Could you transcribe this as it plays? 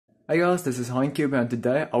Hey guys, this is Hein and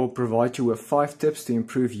today I will provide you with 5 tips to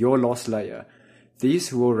improve your last layer.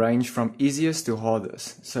 These will range from easiest to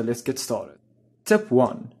hardest, so let's get started. Tip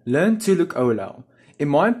 1. Learn 2-look OLL. In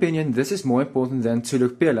my opinion, this is more important than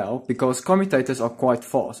 2-look PLL because commutators are quite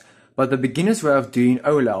fast, but the beginner's way of doing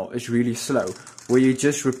OLL is really slow, where you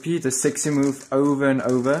just repeat the sexy move over and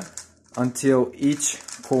over until each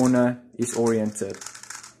corner is oriented.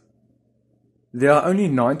 There are only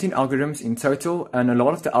 19 algorithms in total, and a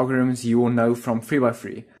lot of the algorithms you will know from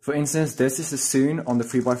 3x3. For instance, this is the soon on the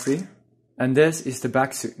 3x3, and this is the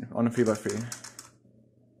back soon on the 3x3.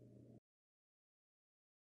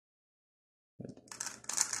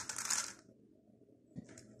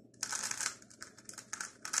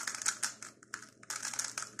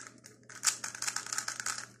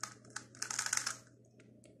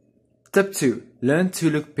 Tip 2. Learn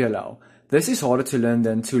 2-look PLL. This is harder to learn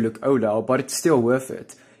than 2-look OLL, but it's still worth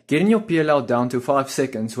it. Getting your PLL down to 5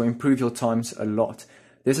 seconds will improve your times a lot.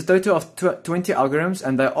 There's a total of 20 algorithms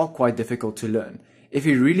and they are quite difficult to learn. If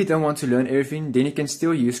you really don't want to learn everything, then you can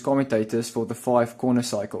still use commutators for the 5 corner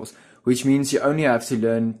cycles, which means you only have to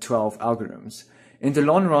learn 12 algorithms. In the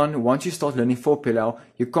long run, once you start learning 4 PLL,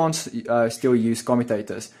 you can't still use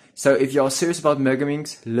commutators. So if you are serious about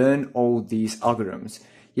Megaminx, learn all these algorithms.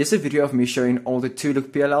 Here's a video of me showing all the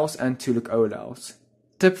 2-look PLLs and 2-look OLLs.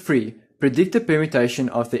 Tip 3. Predict the permutation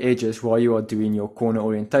of the edges while you are doing your corner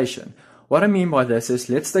orientation. What I mean by this is,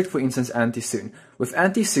 let's take for instance anti-soon. With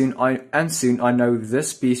anti-soon and soon, I know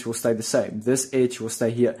this piece will stay the same. This edge will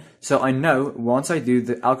stay here. So I know once I do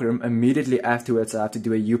the algorithm, immediately afterwards I have to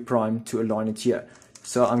do a U prime to align it here.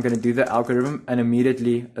 So I'm going to do the algorithm and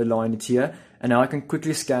immediately align it here. And now I can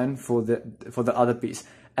quickly scan for the other piece.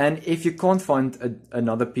 And if you can't find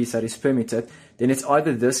another piece that is permitted, then it's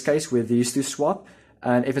either this case where these two swap,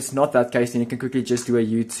 and if it's not that case, then you can quickly just do a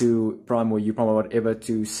U2 prime or U prime or whatever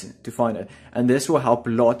to find it. And this will help a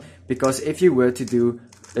lot, because if you were to do,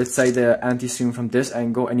 let's say, the anti-zoom from this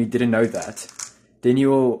angle and you didn't know that, then you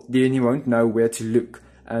won't know where to look.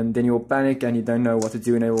 And then you'll panic and you don't know what to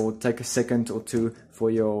do, and it will take a second or two for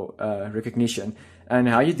your recognition. And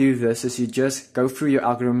how you do this is you just go through your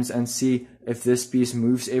algorithms and see if this piece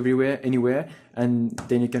moves anywhere, and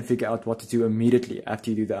then you can figure out what to do immediately after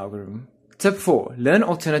you do the algorithm. Tip 4. Learn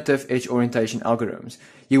alternative edge orientation algorithms.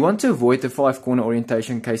 You want to avoid the 5 corner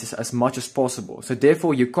orientation cases as much as possible, so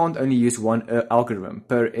therefore you can't only use one algorithm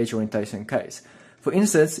per edge orientation case. For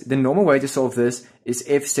instance, the normal way to solve this is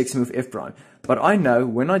F6 move F prime. But I know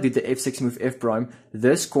when I do the F6 move F prime,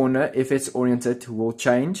 this corner, if it's oriented, will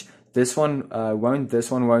change. This one won't, this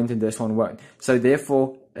one won't, and this one won't. So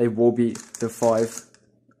therefore, it will be the 5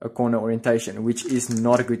 corner orientation, which is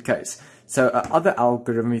not a good case. So other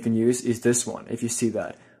algorithm you can use is this one, if you see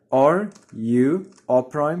that. R, U, R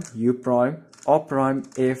prime, U prime, R prime,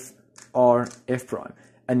 F, R, F prime.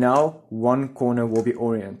 And now one corner will be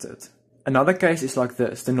oriented. Another case is like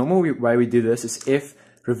this. The normal way we do this is F,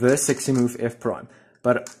 reverse 60 move F prime.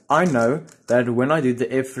 But I know that when I do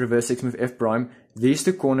the F reverse 6 move F prime, these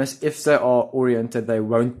two corners, if they are oriented, they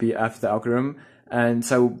won't be after the algorithm. And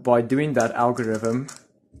so by doing that algorithm,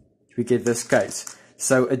 we get this case.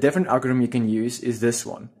 So a different algorithm you can use is this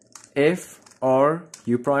one. F, R,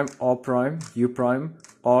 U prime, R prime, U prime,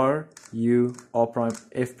 R, U, R prime,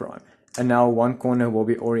 F prime. And now one corner will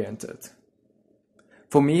be oriented.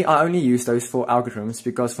 For me, I only use those 4 algorithms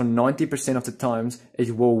because for 90% of the times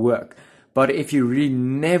it will work. But if you really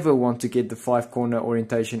never want to get the 5 corner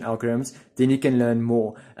orientation algorithms, then you can learn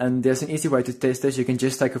more. And there's an easy way to test this. You can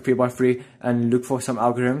just take a 3x3 and look for some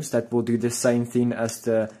algorithms that will do the same thing as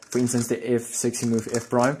for instance, the F60 move F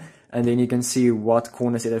prime. And then you can see what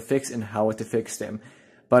corners it affects and how it affects them.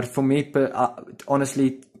 But for me,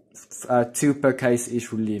 honestly, 2 per case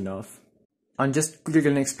is really enough. I'm just quickly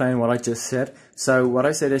going to explain what I just said. So what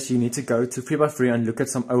I said is you need to go to 3x3 and look at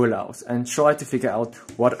some OLLs and try to figure out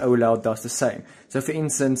what OLL does the same. So for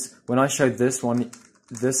instance, when I showed this one,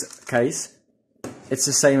 this case, it's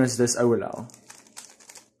the same as this OLL.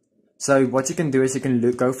 So what you can do is you can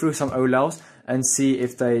go through some OLLs and see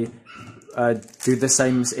if they do the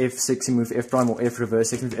same as F60 move F prime or F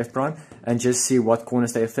reverse 6 move F prime, and just see what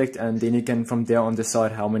corners they affect, and then you can from there on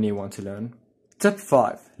decide how many you want to learn. Tip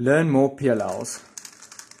 5. Learn more PLLs.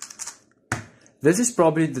 This is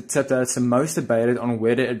probably the tip that's the most debated on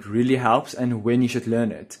whether it really helps and when you should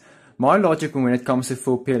learn it. My logic when it comes to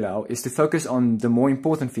full PLL is to focus on the more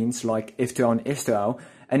important things like F2L and S2L,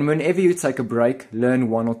 and whenever you take a break, learn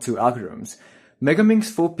 1 or 2 algorithms. Megaminx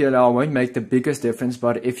full PLL won't make the biggest difference,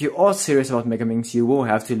 but if you are serious about Megaminx, you will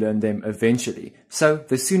have to learn them eventually. So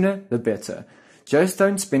the sooner, the better. Just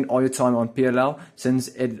don't spend all your time on PLL, since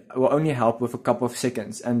it will only help with a couple of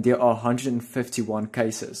seconds, and there are 151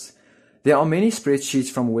 cases. There are many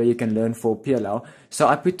spreadsheets from where you can learn for PLL, so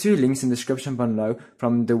I put 2 links in the description below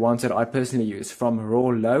from the ones that I personally use, from Raw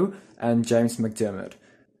Lowe and James McDermott.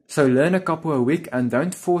 So learn a couple a week and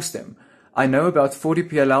don't force them. I know about 40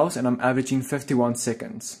 PLLs and I'm averaging 51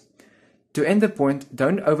 seconds. To end the point,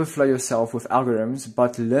 don't overflow yourself with algorithms,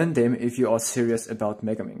 but learn them if you are serious about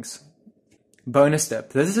Megaminx. Bonus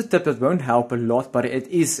tip. This is a tip that won't help a lot, but it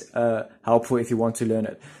is helpful if you want to learn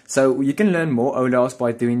it. So you can learn more OLALs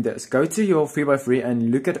by doing this. Go to your 3x3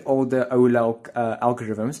 and look at all the OLAL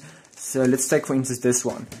algorithms. So let's take for instance this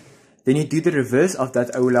one. Then you do the reverse of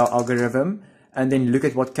that OLAL algorithm and then look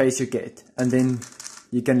at what case you get. And then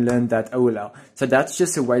you can learn that OLAL. So that's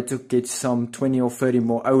just a way to get some 20 or 30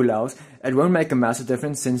 more OLALs. It won't make a massive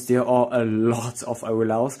difference since there are a lot of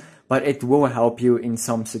OLALs, but it will help you in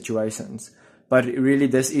some situations. But really,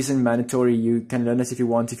 this isn't mandatory. You can learn this if you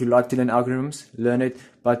want. If you like to learn algorithms, learn it.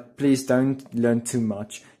 But please don't learn too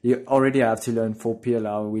much. You already have to learn for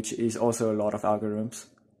PLL, which is also a lot of algorithms.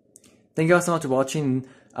 Thank you guys so much for watching.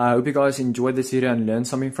 I hope you guys enjoyed this video and learned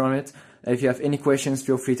something from it. If you have any questions,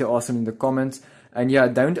 feel free to ask them in the comments. And yeah,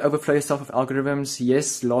 don't overflow yourself with algorithms.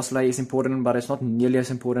 Yes, last layer is important, but it's not nearly as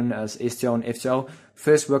important as STL and FTL.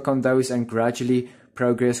 First work on those and gradually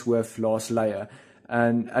progress with last layer.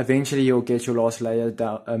 And eventually you'll get your last layer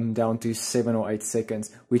down to 7 or 8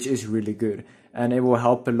 seconds, which is really good. And it will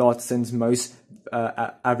help a lot since most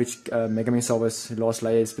average Megaminx solvers last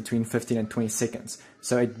layer is between 15 and 20 seconds.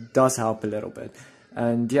 So it does help a little bit.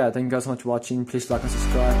 And yeah, thank you guys so much for watching. Please like and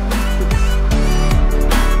subscribe.